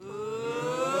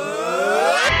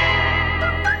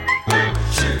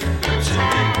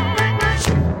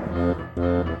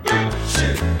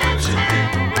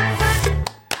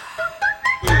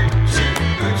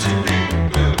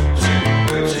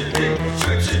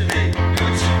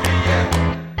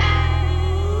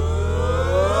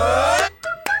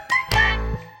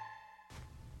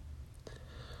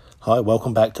Hi,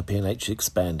 welcome back to P&H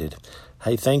Expanded.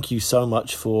 Hey, thank you so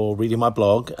much for reading my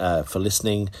blog, for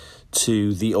listening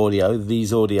to these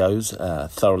audios.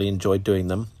 Thoroughly enjoyed doing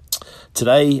them.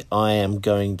 Today, I am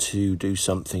going to do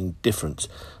something different.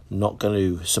 Not going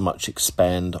to so much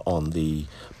expand on the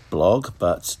blog,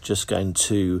 but just going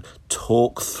to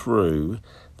talk through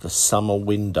the summer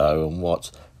window and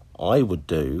what I would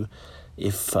do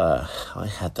if I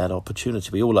had that opportunity.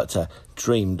 We all like to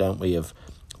dream, don't we, of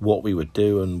what we would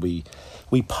do, and we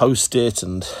post it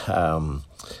and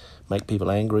make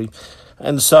people angry.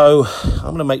 And so I'm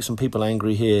going to make some people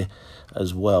angry here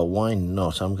as well. Why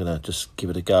not? I'm going to just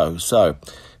give it a go. So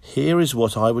here is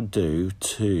what I would do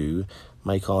to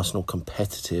make Arsenal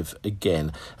competitive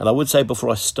again. And I would say before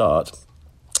I start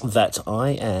that I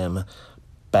am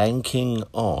banking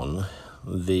on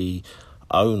the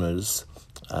owners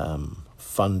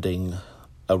funding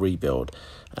a rebuild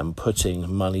and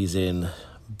putting monies in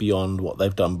beyond what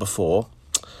they've done before,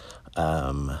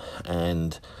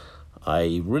 and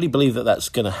I really believe that that's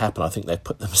going to happen. I think they've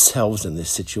put themselves in this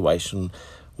situation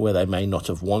where they may not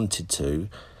have wanted to,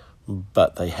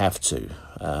 but they have to.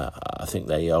 I think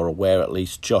they are aware, at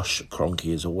least Josh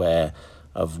Kroenke is aware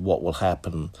of what will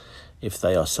happen if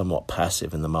they are somewhat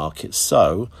passive in the market.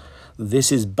 So this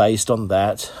is based on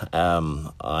that.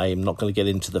 I'm not going to get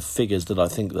into the figures that I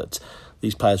think that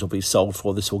these players will be sold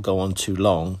for. This will go on too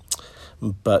long.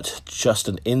 But just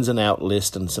an ins and out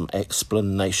list and some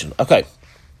explanation. Okay,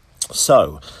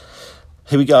 so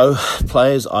here we go.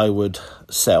 Players I would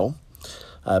sell.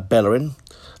 Bellerin,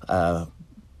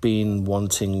 been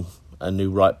wanting a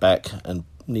new right back and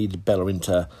needed Bellerin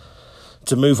to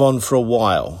move on for a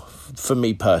while. For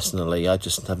me personally, I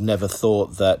just have never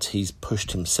thought that he's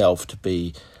pushed himself to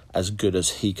be as good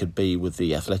as he could be with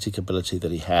the athletic ability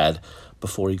that he had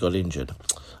before he got injured.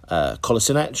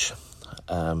 Kolasinac,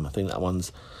 I think that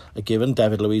one's a given.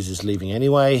 David Luiz is leaving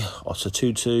anyway. Otter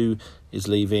Tutu is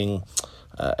leaving.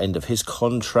 End of his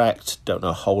contract. Don't know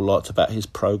a whole lot about his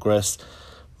progress,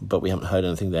 but we haven't heard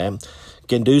anything there.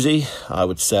 Guendouzi, I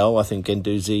would sell. I think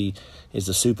Guendouzi is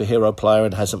a superhero player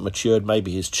and hasn't matured.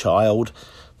 Maybe his child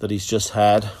that he's just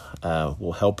had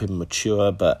will help him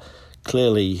mature, but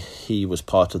clearly he was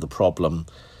part of the problem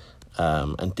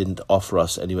and didn't offer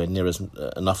us anywhere near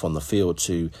enough on the field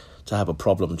to have a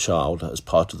problem child as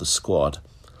part of the squad.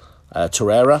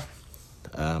 Torreira,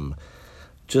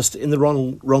 just in the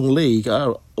wrong league.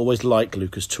 I always liked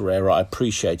Lucas Torreira. I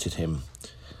appreciated him,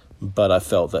 but I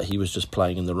felt that he was just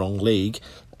playing in the wrong league,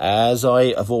 as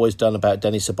I have always done about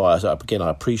Denis Ceballos. Again, I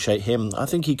appreciate him. I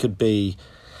think he could be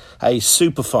a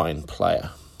super fine player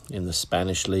in the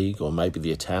Spanish league or maybe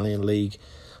the Italian league,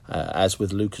 as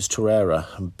with Lucas Torreira,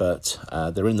 but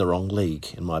they're in the wrong league,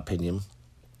 in my opinion.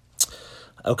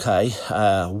 Okay,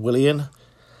 Willian.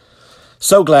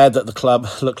 So glad that the club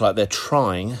look like they're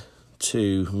trying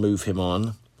to move him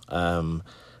on, and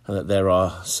that there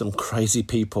are some crazy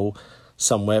people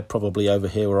somewhere, probably over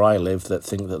here where I live, that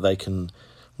think that they can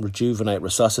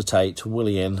resuscitate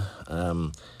Willian.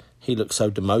 He looks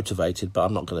so demotivated, but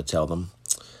I'm not going to tell them.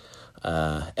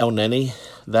 El Neni,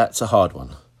 that's a hard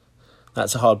one.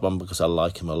 That's a hard one because I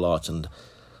like him a lot, and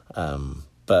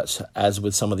but as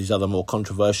with some of these other more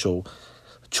controversial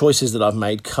choices that I've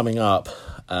made coming up,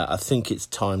 I think it's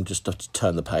time just to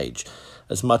turn the page.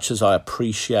 As much as I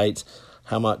appreciate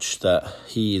how much that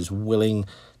he is willing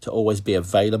to always be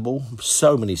available,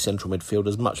 so many central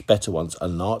midfielders, much better ones, are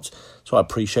not. So I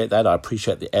appreciate that. I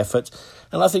appreciate the effort,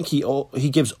 and I think he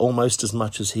gives almost as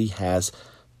much as he has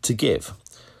to give.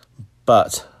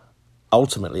 But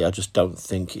ultimately, I just don't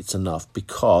think it's enough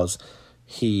because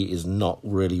he is not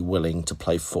really willing to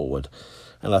play forward.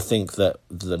 And I think that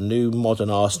the new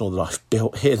modern Arsenal that I've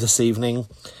built here this evening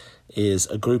is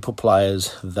a group of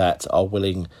players that are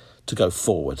willing to go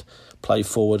forward, play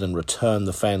forward and return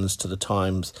the fans to the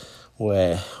times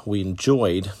where we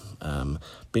enjoyed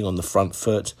being on the front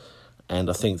foot. And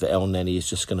I think that El Neni is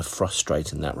just going to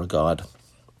frustrate in that regard.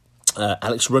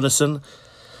 Alex Runarsson,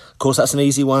 of course, that's an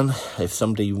easy one. If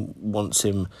somebody wants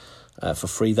him for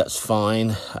free, that's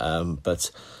fine. But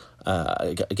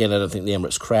again, I don't think the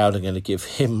Emirates crowd are going to give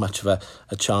him much of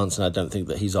a chance, and I don't think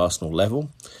that he's Arsenal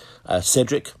level.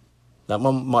 Cedric, that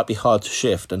one might be hard to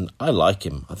shift, and I like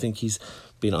him. I think he's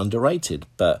been underrated,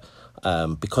 but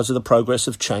because of the progress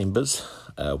of Chambers,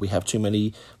 we have too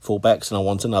many fullbacks, and I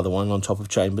want another one on top of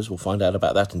Chambers. We'll find out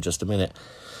about that in just a minute.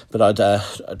 But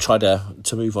I'd try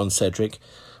to move on Cedric.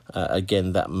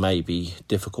 Again, that may be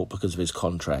difficult because of his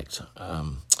contract.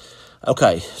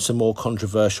 Okay, some more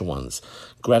controversial ones.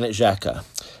 Granit Xhaka.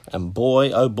 And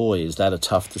boy, oh boy, is that a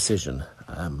tough decision.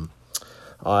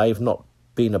 I've not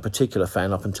been a particular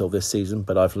fan up until this season,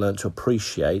 but I've learned to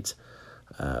appreciate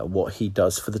what he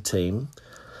does for the team.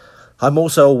 I'm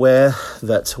also aware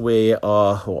that we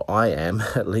are, or I am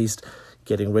at least,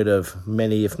 getting rid of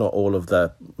many, if not all, of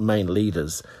the main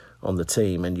leaders on the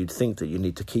team, and you'd think that you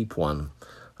need to keep one.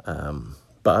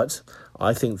 But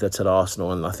I think that at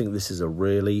Arsenal, and I think this is a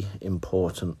really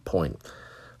important point,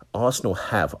 Arsenal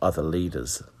have other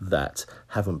leaders that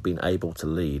haven't been able to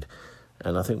lead.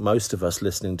 And I think most of us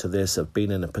listening to this have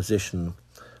been in a position,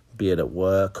 be it at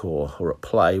work or at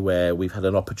play, where we've had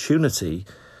an opportunity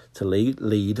to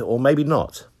lead, or maybe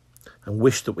not, and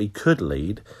wished that we could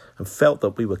lead and felt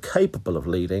that we were capable of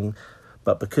leading,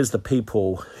 but because the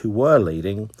people who were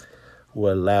leading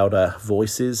were louder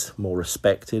voices, more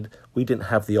respected, we didn't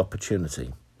have the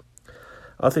opportunity.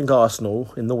 I think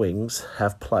Arsenal in the wings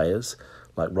have players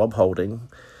like Rob Holding,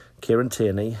 Kieran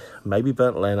Tierney, maybe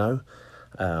Bernd Leno,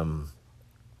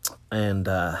 and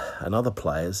other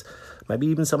players, maybe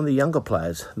even some of the younger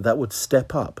players that would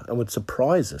step up and would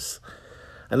surprise us.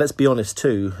 And let's be honest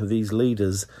too, these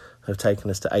leaders have taken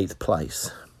us to 8th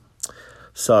place.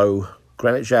 So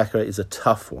Granit Xhaka is a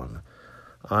tough one.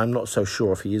 I'm not so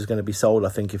sure if he is going to be sold. I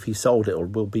think if he's sold, it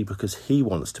will be because he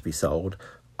wants to be sold.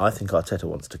 I think Arteta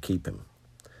wants to keep him.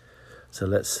 So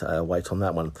let's wait on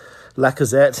that one.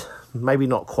 Lacazette, maybe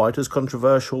not quite as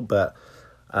controversial, but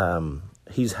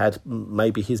he's had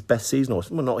maybe his best season, or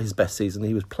well, not his best season.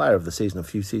 He was player of the season a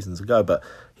few seasons ago, but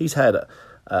he's had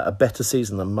a better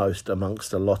season than most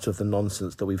amongst a lot of the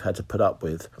nonsense that we've had to put up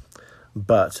with.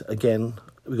 But again,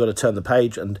 we've got to turn the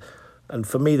page, and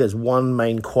for me, there's one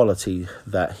main quality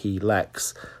that he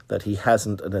lacks, that he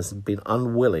hasn't and has been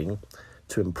unwilling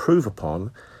to improve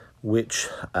upon, which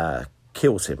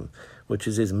kills him, which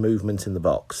is his movement in the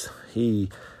box. He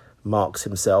marks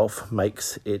himself,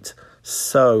 makes it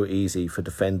so easy for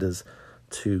defenders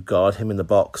to guard him in the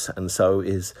box, and so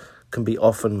can be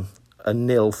often a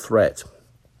nil threat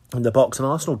in the box, and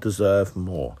Arsenal deserve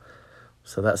more.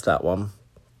 So that's that one.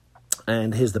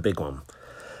 And here's the big one.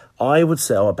 I would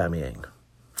sell Aubameyang.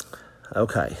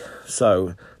 Okay,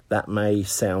 so that may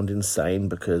sound insane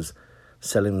because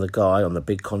selling the guy on the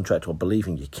big contract, or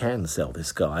believing you can sell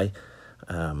this guy,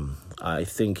 I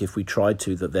think if we tried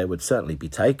to, that there would certainly be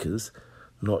takers.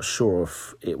 Not sure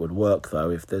if it would work, though,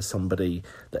 if there's somebody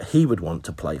that he would want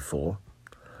to play for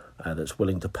that's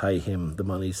willing to pay him the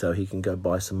money so he can go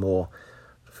buy some more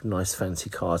nice fancy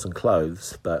cars and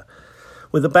clothes. But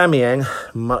with Aubameyang,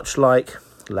 much like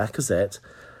Lacazette,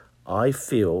 I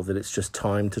feel that it's just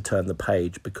time to turn the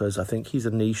page, because I think he's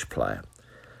a niche player,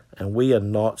 and we are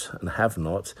not and have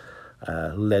not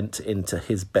lent into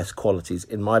his best qualities,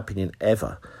 in my opinion,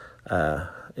 ever.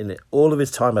 In all of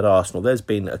his time at Arsenal, there's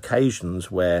been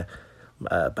occasions where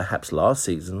perhaps last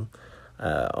season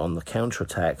on the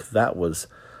counter-attack, that was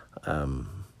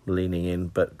leaning in,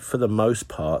 but for the most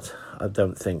part, I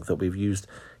don't think that we've used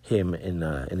him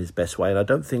in his best way, and I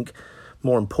don't think,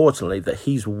 more importantly, that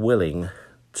he's willing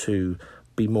to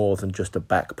be more than just a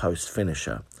back post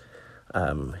finisher.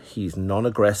 He's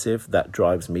non-aggressive. That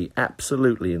drives me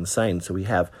absolutely insane. So we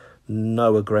have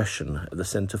no aggression at the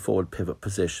centre-forward pivot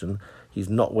position. He's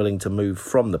not willing to move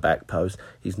from the back post.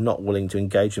 He's not willing to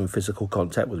engage in physical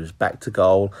contact, whether it's back to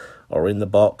goal or in the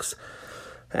box.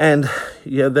 And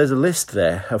there's a list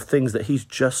there of things that he's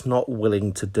just not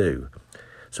willing to do.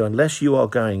 So unless you are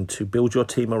going to build your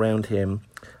team around him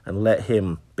and let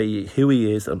him be who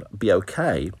he is and be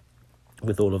okay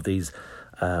with all of these,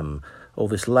 all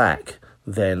this lack,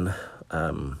 then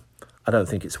I don't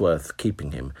think it's worth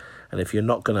keeping him. And if you're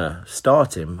not going to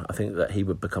start him, I think that he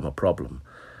would become a problem.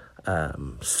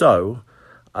 So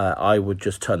I would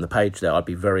just turn the page there. I'd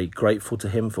be very grateful to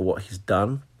him for what he's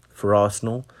done for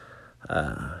Arsenal.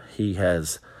 He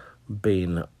has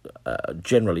been,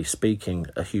 generally speaking,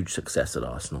 a huge success at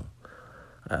Arsenal.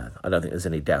 I don't think there's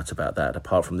any doubt about that,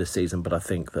 apart from this season, but I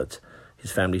think that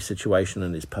his family situation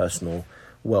and his personal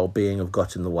well-being have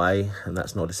got in the way, and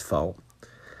that's not his fault.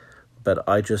 But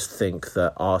I just think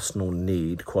that Arsenal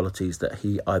need qualities that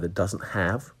he either doesn't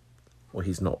have or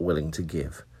he's not willing to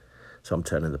give. So I'm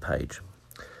turning the page.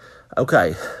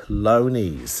 Okay,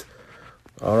 loanees.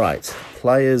 All right,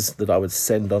 players that I would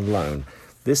send on loan.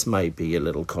 This may be a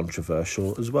little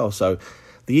controversial as well. So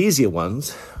the easier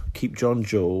ones, keep John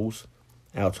Jules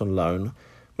out on loan.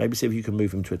 Maybe see if you can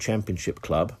move him to a championship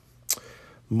club.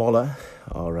 Moller,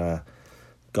 our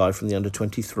guy from the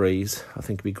under-23s, I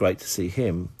think it'd be great to see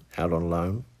him out on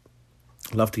loan.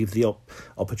 Love to give the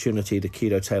opportunity to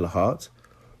Keto Taylor-Hart,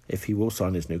 if he will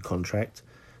sign his new contract,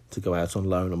 to go out on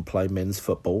loan and play men's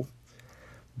football.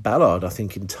 Ballard, I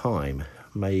think in time,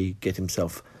 may get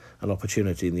himself an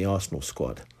opportunity in the Arsenal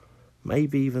squad.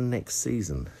 maybe even next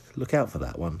season. Look out for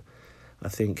that one. I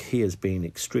think he has been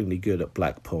extremely good at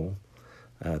Blackpool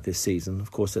this season.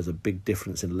 Of course, there's a big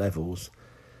difference in levels,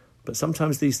 but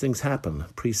sometimes these things happen.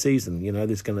 Pre-season,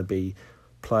 there's going to be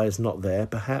players not there,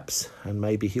 perhaps, and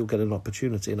maybe he'll get an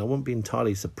opportunity, and I won't be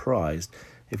entirely surprised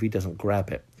if he doesn't grab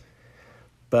it.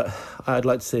 But I'd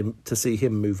like to see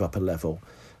him move up a level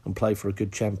and play for a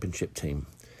good championship team.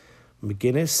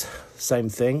 McGuinness, same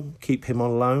thing, keep him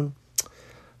on loan.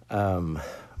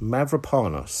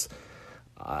 Mavropanos,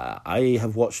 I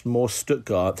have watched more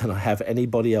Stuttgart than I have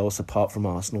anybody else apart from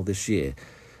Arsenal this year,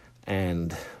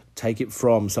 and take it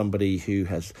from somebody who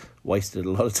has wasted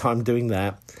a lot of time doing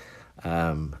that.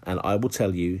 And I will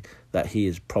tell you that he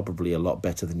is probably a lot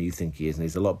better than you think he is, and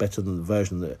he's a lot better than the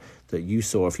version that you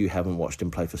saw if you haven't watched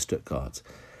him play for Stuttgart.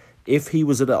 If he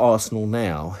was at Arsenal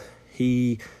now,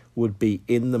 he would be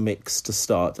in the mix to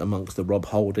start amongst the Rob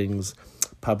Holdings,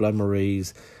 Pablo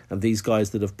Maris, and these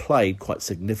guys that have played quite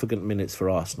significant minutes for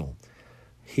Arsenal.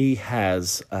 He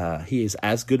is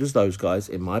as good as those guys,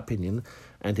 in my opinion,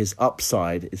 and his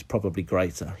upside is probably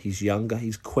greater. He's younger,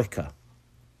 he's quicker.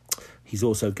 He's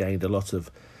also gained a lot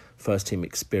of first-team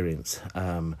experience.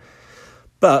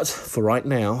 But for right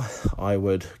now, I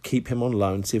would keep him on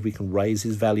loan, see if we can raise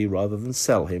his value rather than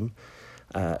sell him,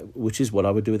 which is what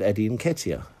I would do with Eddie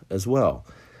Nketiah as well.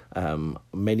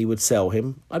 Many would sell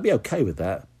him. I'd be okay with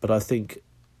that, but I think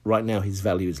right now his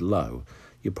value is low.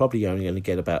 You're probably only going to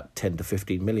get about 10 to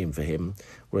 15 million for him,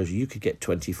 whereas you could get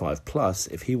 25 plus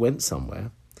if he went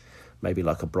somewhere, maybe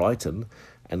like a Brighton,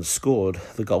 and scored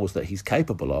the goals that he's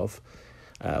capable of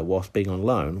whilst being on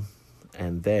loan,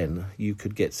 and then you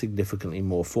could get significantly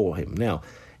more for him. Now,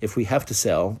 if we have to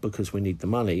sell because we need the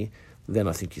money, then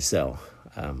I think you sell,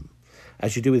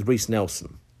 as you do with Reiss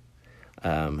Nelson.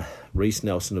 Reiss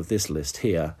Nelson of this list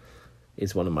here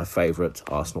is one of my favourite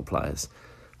Arsenal players.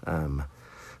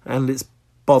 And it's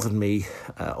bothered me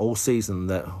all season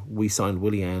that we signed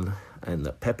Willian and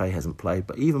that Pepe hasn't played,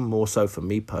 but even more so for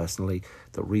me personally,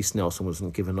 that Reiss Nelson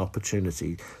wasn't given an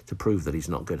opportunity to prove that he's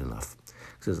not good enough.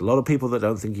 Because there's a lot of people that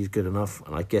don't think he's good enough,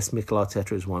 and I guess Mikel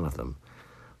Arteta is one of them.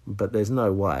 But there's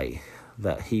no way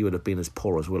that he would have been as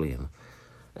poor as Willian.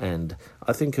 And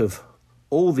I think of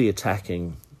all the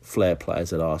attacking flair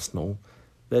players at Arsenal,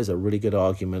 there's a really good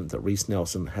argument that Reiss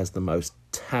Nelson has the most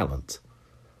talent.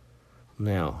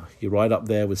 Now, you're right up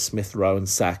there with Smith Rowe and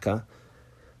Saka,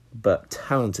 but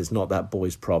talent is not that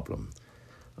boy's problem.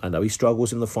 I know he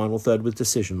struggles in the final third with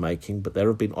decision-making, but there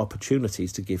have been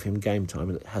opportunities to give him game time,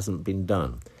 and it hasn't been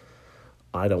done.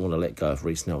 I don't want to let go of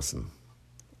Reiss Nelson.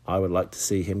 I would like to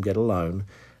see him get a loan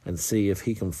and see if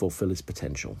he can fulfil his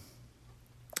potential.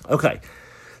 Okay,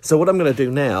 so what I'm going to do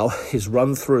now is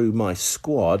run through my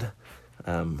squad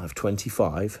of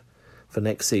 25 for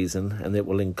next season, and it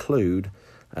will include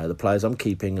the players I'm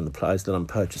keeping and the players that I'm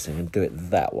purchasing, and do it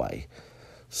that way.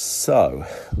 So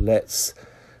let's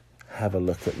have a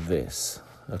look at this.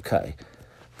 Okay,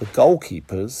 the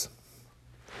goalkeepers.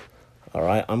 All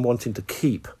right, I'm wanting to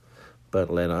keep Bernd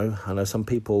Leno. I know some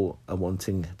people are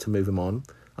wanting to move him on.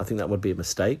 I think that would be a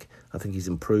mistake. I think he's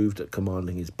improved at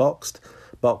commanding his box.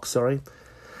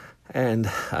 And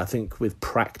I think with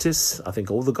practice, I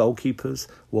think all the goalkeepers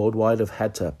worldwide have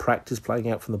had to practice playing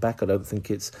out from the back. I don't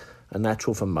think it's a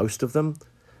natural for most of them.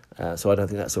 So I don't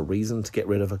think that's a reason to get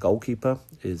rid of a goalkeeper,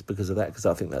 is because of that, because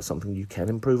I think that's something you can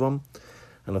improve on.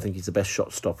 And I think he's the best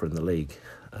shot stopper in the league.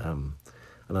 And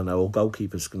I know all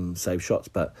goalkeepers can save shots,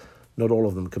 but not all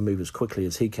of them can move as quickly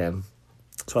as he can.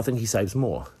 So I think he saves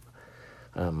more.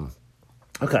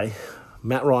 Okay,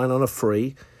 Matt Ryan on a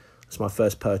free. It's my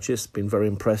first purchase. Been very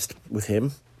impressed with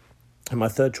him. And my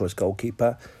third choice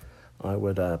goalkeeper, I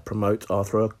would promote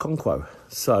Arthur Okonkwo.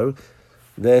 So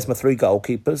there's my three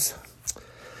goalkeepers.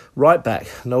 Right back.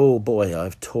 No, boy,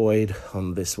 I've toyed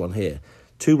on this one here.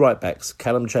 Two right backs,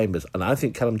 Callum Chambers. And I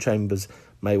think Callum Chambers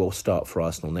may well start for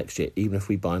Arsenal next year, even if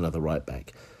we buy another right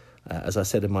back. As I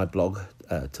said in my blog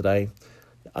today,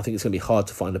 I think it's going to be hard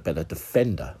to find a better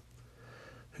defender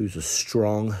who's a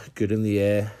strong, good in the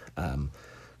air,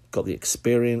 got the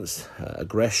experience,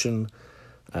 aggression,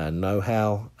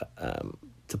 know-how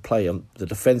to play on the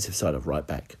defensive side of right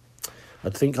back. I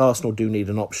think Arsenal do need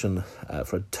an option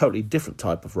for a totally different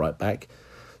type of right back,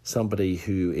 somebody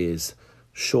who is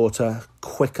shorter,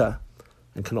 quicker,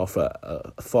 and can offer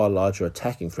a far larger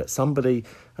attacking threat. Somebody,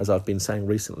 as I've been saying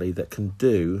recently, that can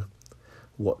do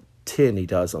what Tierney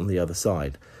does on the other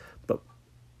side. But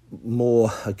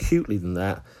more acutely than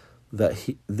that,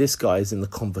 this guy is in the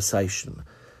conversation.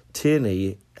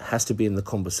 Tierney has to be in the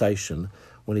conversation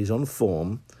when he's on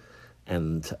form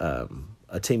and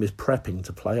a team is prepping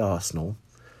to play Arsenal.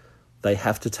 they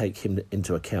have to take him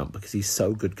into account because he's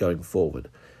so good going forward.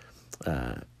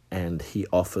 And he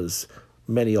offers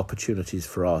many opportunities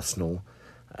for Arsenal.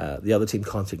 The other team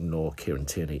can't ignore Kieran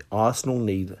Tierney. Arsenal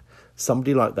need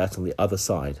somebody like that on the other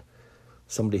side,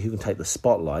 somebody who can take the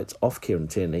spotlight off Kieran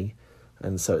Tierney,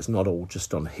 and so it's not all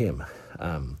just on him.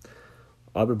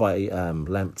 I would buy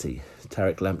Lamptey,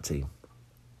 Tariq Lamptey.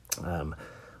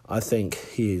 I think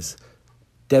he is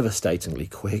devastatingly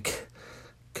quick,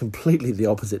 completely the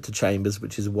opposite to Chambers,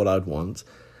 which is what I'd want.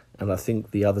 And I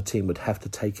think the other team would have to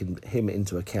take him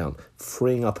into account,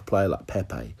 freeing up a player like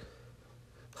Pepe.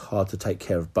 Hard to take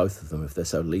care of both of them if they're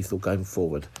so lethal going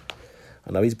forward.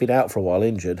 I know he's been out for a while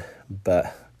injured,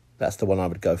 but that's the one I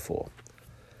would go for.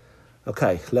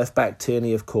 Okay, left back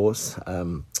Tierney, of course,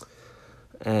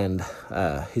 and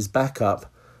his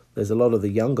backup. There's a lot of the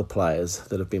younger players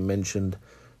that have been mentioned,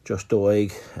 Josh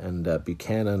Doig and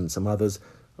Buchanan and some others.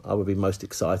 I would be most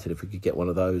excited if we could get one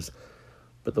of those.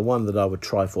 But the one that I would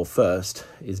try for first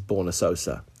is Borna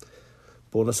Sosa.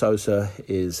 Borna Sosa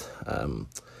is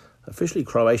officially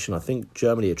Croatian. I think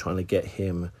Germany are trying to get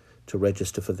him to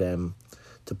register for them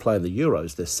to play in the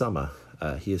Euros this summer.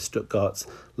 He is Stuttgart's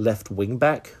left wing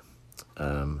back,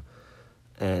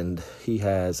 and he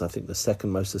has, I think, the second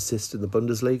most assists in the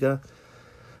Bundesliga,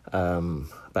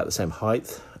 about the same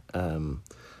height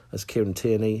as Kieran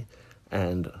Tierney,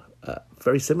 and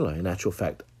very similar in actual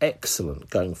fact. Excellent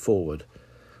going forward.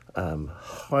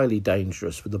 Highly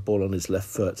dangerous with the ball on his left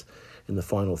foot in the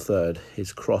final third.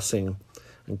 His crossing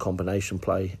and combination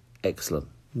play, excellent.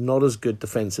 Not as good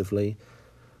defensively,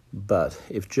 but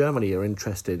if Germany are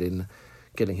interested in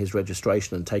getting his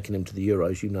registration and taking him to the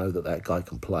Euros, you know that guy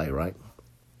can play, right?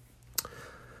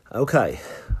 Okay,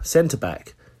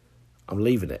 centre-back. I'm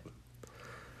leaving it.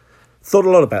 Thought a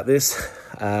lot about this.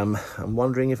 I'm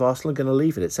wondering if Arsenal are going to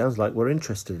leave it. It sounds like we're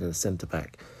interested in a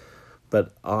centre-back.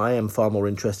 But I am far more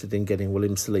interested in getting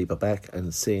William Saliba back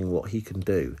and seeing what he can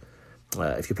do.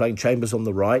 If you're playing Chambers on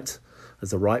the right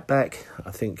as a right back,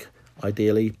 I think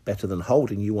ideally better than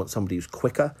Holding, you want somebody who's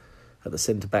quicker at the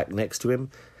centre-back next to him.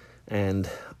 And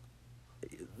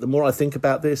the more I think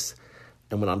about this,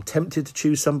 and when I'm tempted to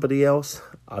choose somebody else,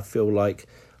 I feel like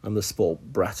I'm the sport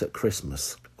brat at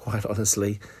Christmas, quite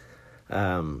honestly,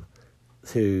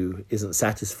 who isn't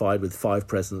satisfied with 5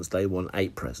 presents, they want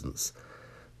 8 presents.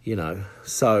 You know,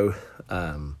 so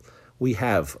we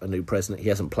have a new president. He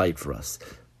hasn't played for us.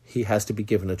 He has to be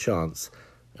given a chance.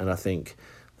 And I think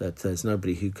that there's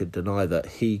nobody who could deny that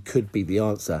he could be the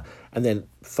answer. And then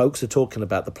folks are talking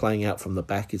about the playing out from the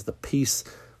back is the piece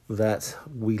that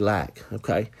we lack.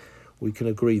 Okay, we can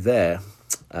agree there.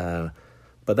 But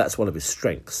that's one of his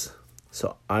strengths.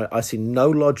 So I see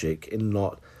no logic in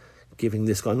not giving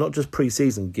this guy, not just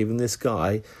pre-season, giving this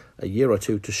guy a year or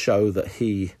two to show that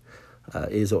he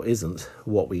is or isn't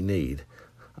what we need.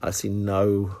 I see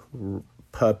no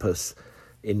purpose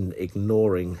in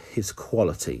ignoring his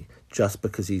quality just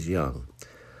because he's young.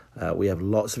 We have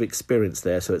lots of experience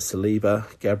there, so it's Saliba,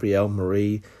 Gabriel,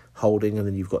 Marie, Holding, and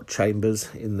then you've got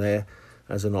Chambers in there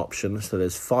as an option. So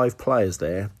there's 5 players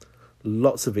there,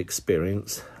 lots of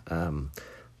experience,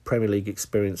 Premier League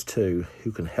experience too,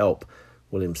 who can help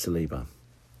William Saliba.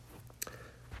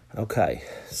 Okay,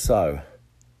 so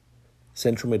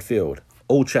central midfield,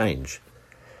 all change.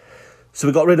 So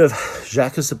we got rid of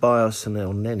Xhaka, Ceballos and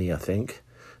El Neni, I think,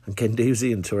 and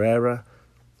Guendouzi and Torreira.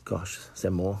 Gosh, is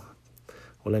there more?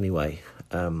 Well, anyway,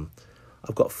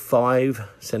 I've got 5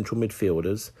 central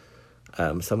midfielders.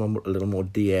 Some are a little more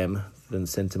DM than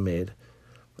centre mid.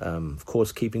 Of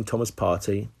course, keeping Thomas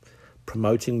Partey,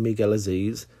 promoting Miguel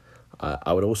Aziz.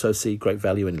 I would also see great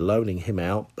value in loaning him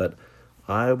out, but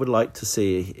I would like to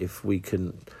see if we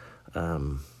can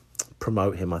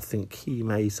promote him. I think he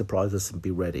may surprise us and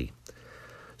be ready.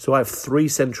 So I have 3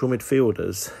 central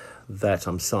midfielders that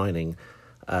I'm signing,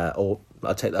 or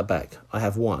I'll take that back. I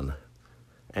have 1,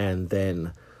 and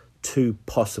then 2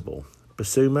 possible.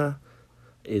 Basuma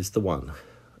is the one.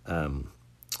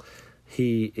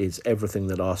 He is everything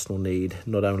that Arsenal need.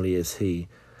 Not only is he,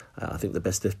 I think, the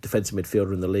best defensive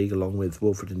midfielder in the league, along with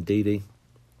Wilfred Ndidi,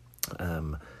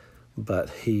 but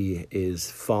he is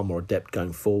far more adept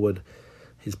going forward.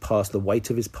 His pass, the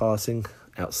weight of his passing,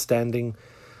 outstanding.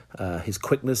 His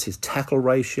quickness, his tackle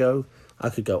ratio, I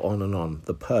could go on and on.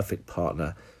 The perfect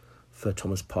partner for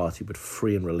Thomas Partey would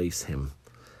free and release him.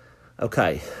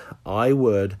 Okay, I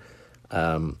would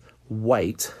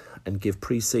wait and give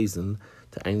pre-season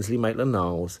to Ainsley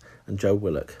Maitland-Niles and Joe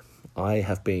Willock. I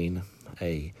have been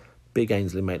a big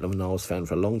Ainsley Maitland-Niles fan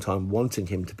for a long time, wanting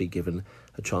him to be given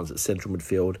a chance at central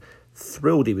midfield.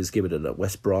 Thrilled he was given it at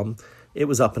West Brom. It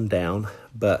was up and down,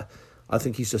 but I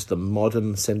think he's just a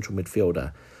modern central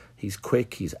midfielder. He's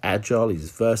quick, he's agile,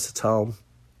 he's versatile,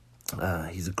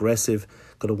 he's aggressive,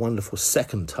 got a wonderful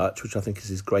second touch, which I think is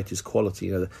his greatest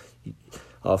quality.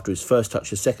 After his first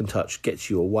touch, his second touch gets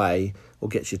you away or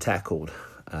gets you tackled.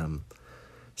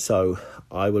 So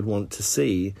I would want to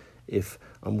see if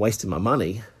I'm wasting my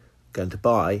money going to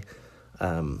buy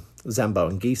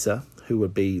Zambo Anguissa, who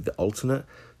would be the alternate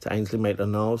to Ainsley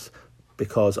Maitland-Niles,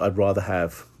 because I'd rather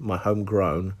have my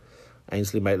homegrown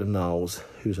Ainsley Maitland-Niles,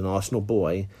 who's an Arsenal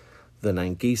boy, than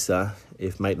Anguissa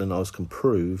if Maitland-Niles can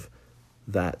prove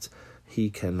that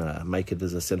he can make it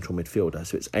as a central midfielder.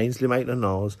 So it's Ainsley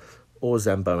Maitland-Niles or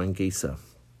Zambo Anguissa.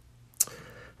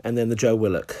 And then the Joe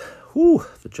Willock.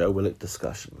 The Joe Willock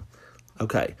discussion.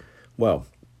 Okay, well,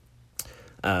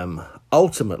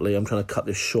 ultimately, I'm trying to cut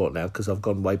this short now because I've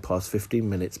gone way past 15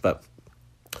 minutes, but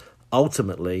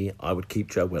ultimately, I would keep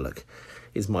Joe Willock,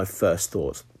 is my first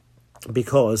thought,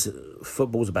 because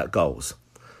football's about goals.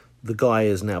 The guy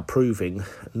is now proving,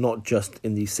 not just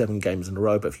in these 7 games in a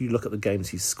row, but if you look at the games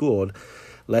he's scored,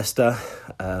 Leicester,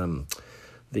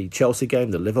 the Chelsea game,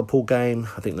 the Liverpool game,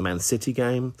 I think the Man City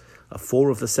game,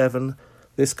 4 of the 7,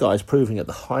 this guy's proving at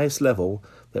the highest level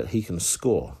that he can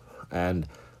score. And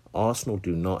Arsenal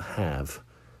do not have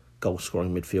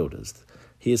goal-scoring midfielders.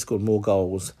 He has scored more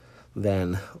goals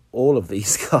than all of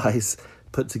these guys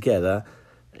put together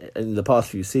in the past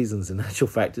few seasons. In actual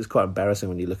fact, it's quite embarrassing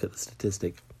when you look at the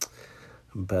statistic.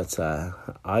 But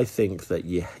I think that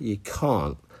you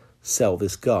can't sell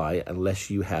this guy unless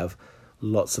you have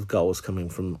lots of goals coming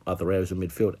from other areas of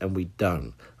midfield, and we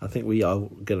don't. I think we are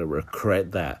going to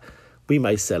regret that. We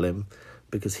may sell him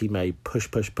because he may push,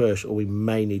 or we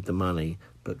may need the money.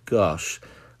 But gosh,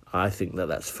 I think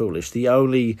that's foolish. The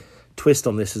only twist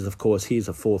on this is, of course, he's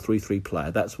a 4-3-3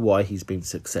 player. That's why he's been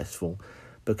successful,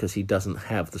 because he doesn't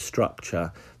have the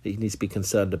structure that he needs to be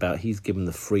concerned about. He's given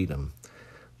the freedom.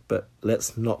 But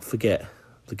let's not forget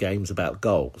the game's about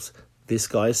goals. This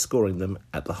guy is scoring them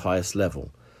at the highest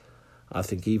level. I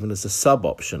think even as a sub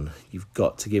option, you've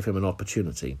got to give him an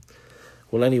opportunity.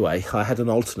 Well, anyway, I had an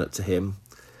alternate to him,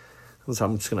 so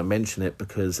I'm just going to mention it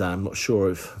because I'm not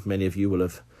sure if many of you will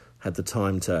have had the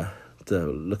time to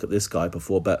look at this guy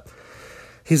before, but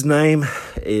his name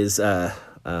is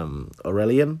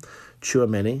Aurélien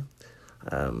Tchouameni.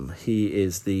 He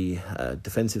is the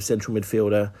defensive central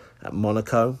midfielder at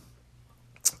Monaco,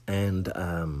 and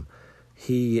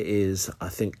he is, I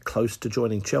think, close to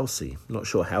joining Chelsea. Not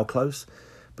sure how close,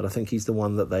 but I think he's the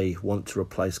one that they want to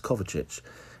replace Kovacic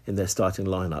in their starting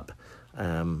lineup.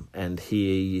 And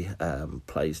he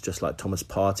plays just like Thomas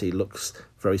Partey, looks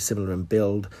very similar in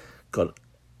build, got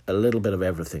a little bit of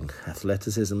everything: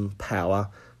 athleticism, power,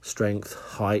 strength,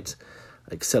 height,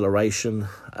 acceleration,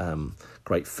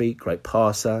 great feet, great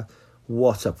passer.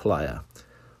 What a player.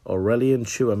 Aurélien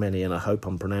Tchouameni, and I hope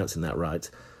I'm pronouncing that right,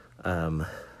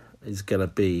 is going to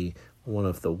be one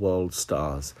of the world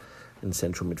stars in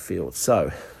central midfield.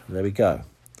 So, there we go.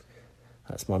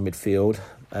 That's my midfield.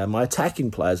 My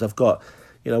attacking players, I've got,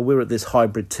 we're at this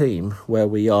hybrid team where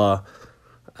we are,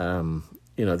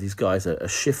 these guys are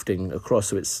shifting across.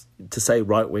 So it's to say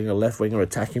right winger, left winger,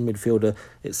 attacking midfielder.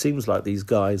 It seems like these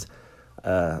guys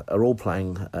are all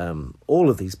playing all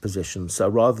of these positions. So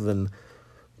rather than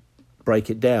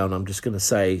break it down, I'm just going to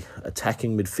say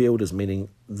attacking midfielders, meaning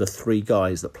the 3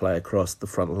 guys that play across the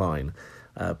front line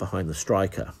behind the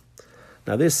striker.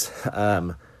 Now this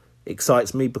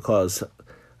excites me because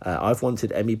I've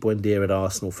wanted Emi Buendia at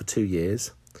Arsenal for 2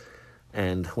 years,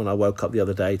 and when I woke up the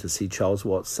other day to see Charles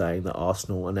Watts saying that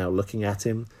Arsenal are now looking at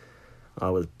him,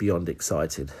 I was beyond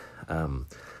excited.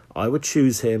 I would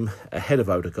choose him ahead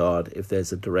of Odegaard if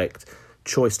there's a direct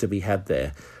choice to be had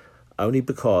there, only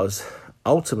because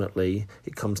ultimately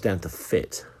it comes down to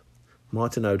fit.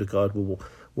 Martin Odegaard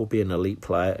will be an elite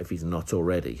player if he's not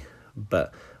already,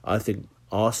 but I think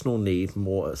Arsenal need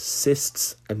more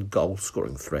assists and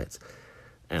goal-scoring threats,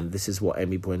 and this is what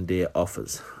Emi Buendia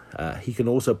offers. He can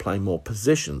also play more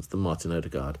positions than Martin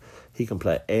Odegaard. He can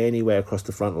play anywhere across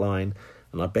the front line,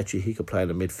 and I bet you he could play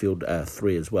in a midfield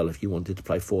 3 as well if you wanted to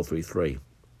play 4-3-3.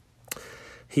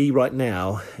 He right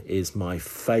now is my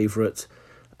favourite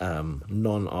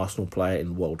non-Arsenal player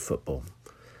in world football.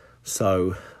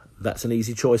 So that's an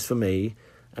easy choice for me,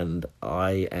 and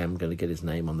I am going to get his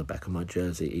name on the back of my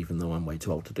jersey, even though I'm way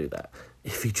too old to do that,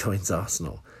 if he joins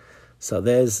Arsenal. So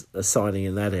there's a signing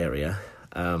in that area.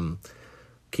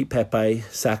 Keep Pepe,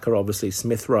 Saka, obviously,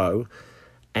 Smith Rowe,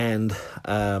 and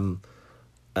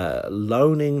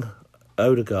loaning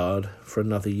Odegaard for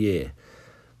another year.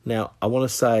 Now, I want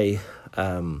to say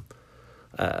that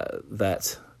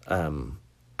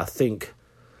I think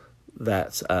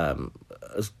that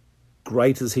as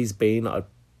great as he's been, I'd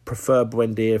prefer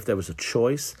Buendia if there was a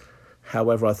choice.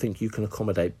 However, I think you can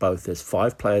accommodate both. There's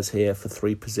 5 players here for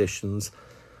 3 positions.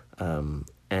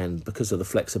 And because of the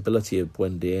flexibility of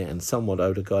Buendia and somewhat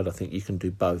Odegaard, I think you can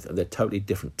do both. And they're totally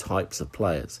different types of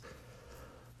players.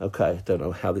 Okay, don't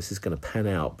know how this is going to pan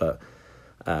out, but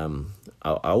I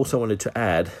also wanted to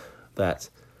add that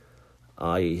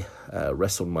I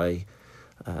wrestled my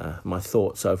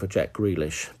thoughts over Jack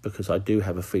Grealish, because I do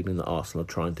have a feeling that Arsenal are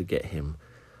trying to get him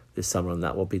this summer, and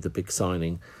that will be the big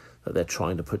signing that they're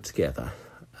trying to put together.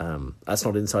 That's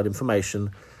not inside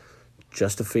information,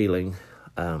 just a feeling,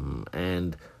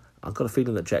 and I've got a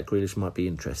feeling that Jack Grealish might be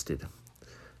interested.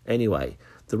 Anyway,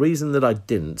 the reason that I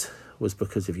didn't was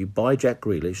because if you buy Jack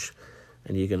Grealish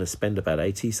and you're going to spend about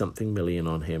 80-something million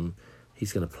on him,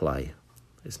 he's going to play.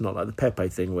 It's not like the Pepe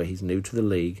thing where he's new to the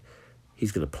league.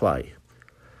 He's going to play.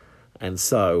 And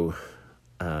so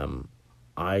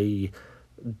I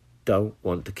don't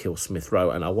want to kill Smith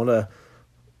Rowe. And I want to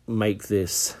make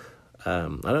this... I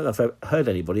don't know if I've heard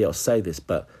anybody else say this,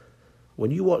 but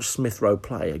when you watch Smith Rowe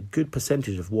play, a good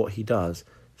percentage of what he does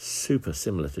super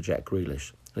similar to Jack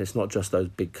Grealish. And it's not just those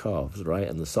big calves, right,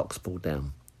 and the socks pulled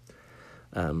down.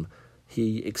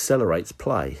 He accelerates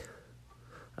play.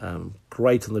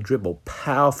 Great on the dribble,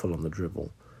 powerful on the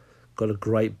dribble. Got a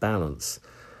great balance.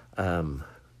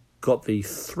 Got the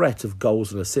threat of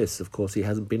goals and assists. Of course, he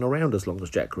hasn't been around as long as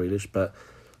Jack Grealish, but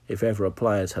if ever a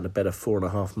player's had a better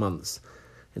 4.5 months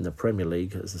in the Premier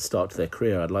League as the start to their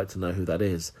career, I'd like to know who that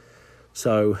is.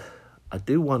 So I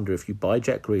do wonder if you buy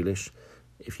Jack Grealish,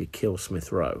 if you kill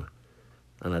Smith Rowe.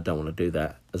 And I don't want to do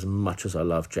that as much as I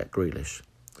love Jack Grealish.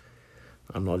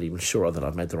 I'm not even sure that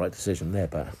I've made the right decision there,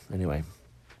 but anyway.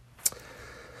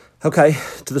 Okay,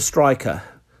 to the striker.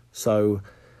 So,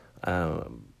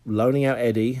 loaning out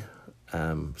Eddie,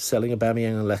 selling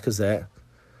Aubameyang and Lacazette,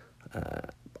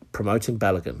 promoting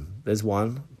Balogun. There's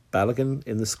one. Balogun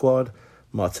in the squad.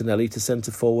 Martinelli to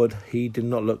centre-forward. He did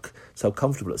not look so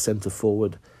comfortable at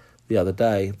centre-forward the other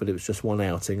day, but it was just one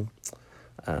outing.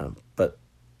 But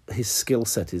his skill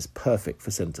set is perfect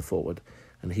for centre-forward,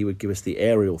 and he would give us the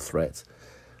aerial threat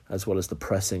as well as the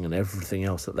pressing and everything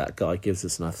else that guy gives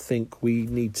us. And I think we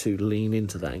need to lean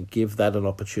into that and give that an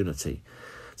opportunity.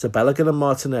 So Balogun and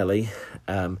Martinelli,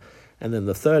 and then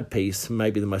the third piece,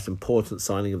 maybe the most important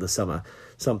signing of the summer,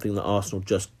 something that Arsenal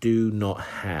just do not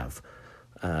have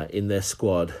in their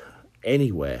squad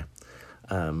anywhere,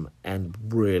 and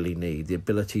really need the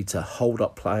ability to hold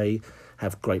up play,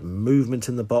 have great movement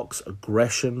in the box,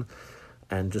 aggression,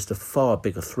 and just a far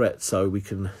bigger threat, so we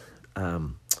can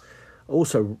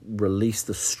also release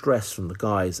the stress from the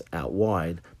guys out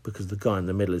wide, because the guy in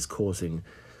the middle is causing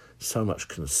so much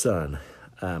concern.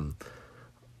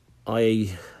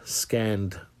 I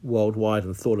scanned worldwide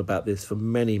and thought about this for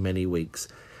many, many weeks,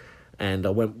 and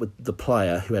I went with the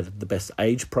player who had the best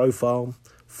age profile,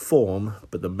 form,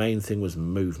 but the main thing was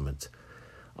movement.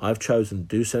 I've chosen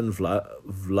Dusan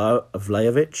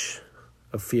Vlahovic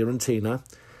of Fiorentina.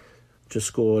 Just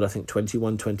scored, I think,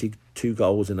 22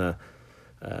 goals in a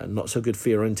not-so-good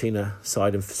Fiorentina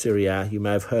side in Serie A. You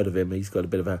may have heard of him. He's got a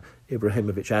bit of a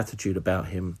Ibrahimovic attitude about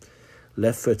him.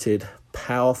 Left-footed,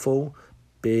 powerful,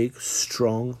 big,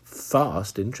 strong,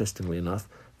 fast, interestingly enough.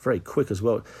 Very quick as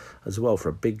well for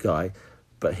a big guy.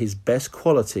 But his best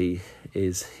quality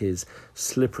is his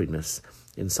slipperiness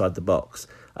inside the box.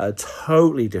 A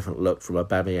totally different look from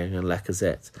Aubameyang and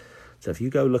Lacazette. So if you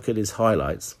go look at his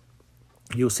highlights,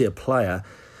 you'll see a player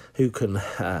who can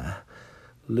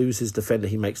lose his defender.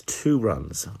 He makes 2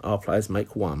 runs. Our players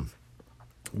make 1.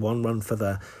 1 run for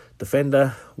the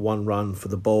defender, 1 run for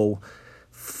the ball.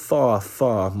 Far,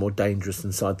 far more dangerous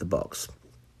inside the box.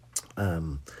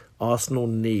 Arsenal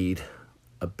need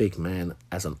a big man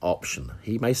as an option.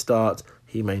 He may start,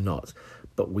 he may not,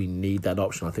 but we need that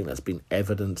option. I think that's been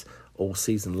evident all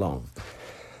season long.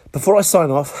 Before I sign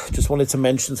off, just wanted to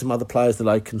mention some other players that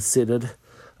I considered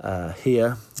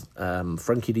here.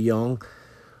 Frenkie de Jong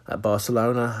at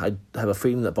Barcelona. I have a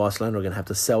feeling that Barcelona are going to have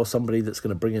to sell somebody that's going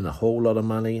to bring in a whole lot of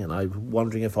money, and I'm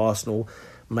wondering if Arsenal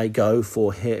may go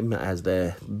for him as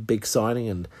their big signing.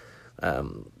 And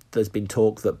there's been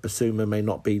talk that Basuma may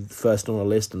not be first on a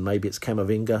list, and maybe it's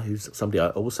Camavinga, who's somebody I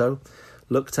also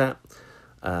looked at.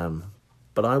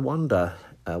 But I wonder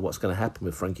what's going to happen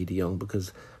with Frenkie de Jong,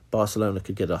 because Barcelona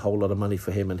could get a whole lot of money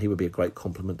for him, and he would be a great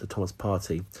compliment to Thomas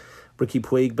Partey. Ricky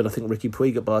Puig, but I think Ricky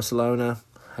Puig at Barcelona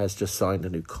has just signed a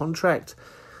new contract.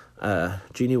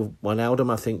 Gini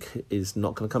Wijnaldum, I think, is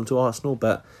not going to come to Arsenal,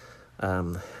 but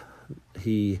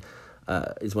he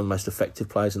is one of the most effective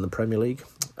players in the Premier League.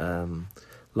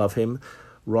 Love him.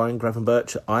 Ryan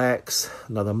Gravenberch at Ajax,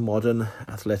 another modern,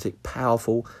 athletic,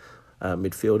 powerful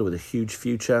midfielder with a huge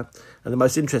future. And the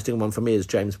most interesting one for me is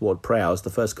James Ward-Prowse, the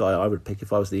first guy I would pick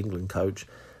if I was the England coach,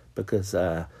 because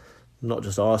not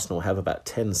just Arsenal have about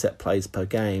 10 set plays per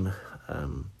game,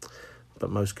 but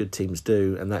most good teams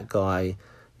do, and that guy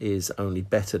is only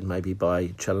bettered maybe by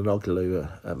Çalhanoğlu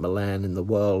at Milan in the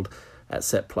world at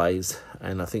set plays,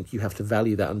 and I think you have to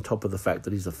value that on top of the fact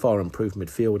that he's a far improved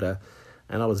midfielder,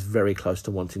 and I was very close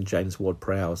to wanting James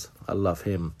Ward-Prowse. I love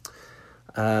him.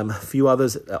 A few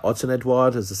others,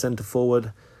 Odsonne-Édouard as a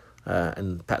centre-forward,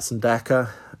 and Patson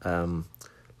Daka.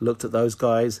 Looked at those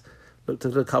guys, looked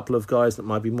at a couple of guys that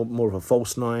might be more of a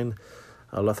false nine,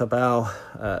 Lafabao,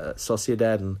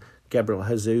 Sociedad, and Gabriel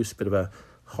Jesus, a bit of a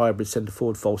hybrid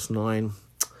centre-forward, false nine.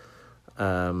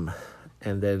 And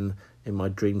then in my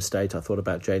dream state, I thought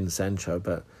about Jadon Sancho,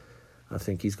 but I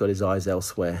think he's got his eyes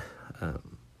elsewhere.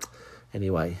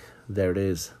 Anyway, there it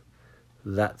is.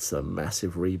 That's a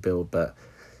massive rebuild, but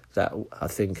that I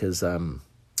think has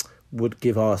would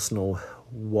give Arsenal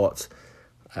what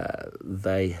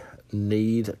they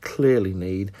clearly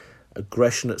need.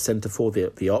 Aggression at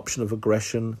centre-forward, the option of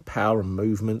aggression, power and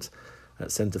movement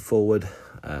at centre-forward,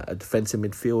 a defensive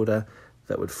midfielder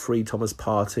that would free Thomas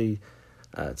Partey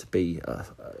to be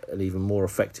an even more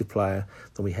effective player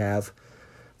than we have.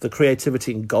 The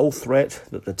creativity and goal threat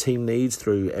that the team needs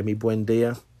through Emi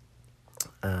Buendia.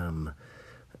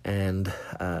 And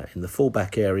in the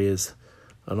fullback areas,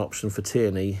 an option for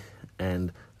Tierney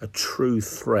and a true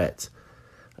threat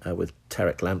with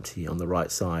Tariq Lamptey on the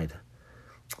right side.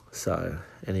 So,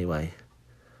 anyway,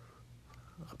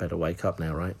 I better wake up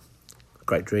now, right?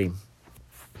 Great dream.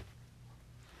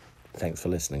 Thanks for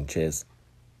listening. Cheers.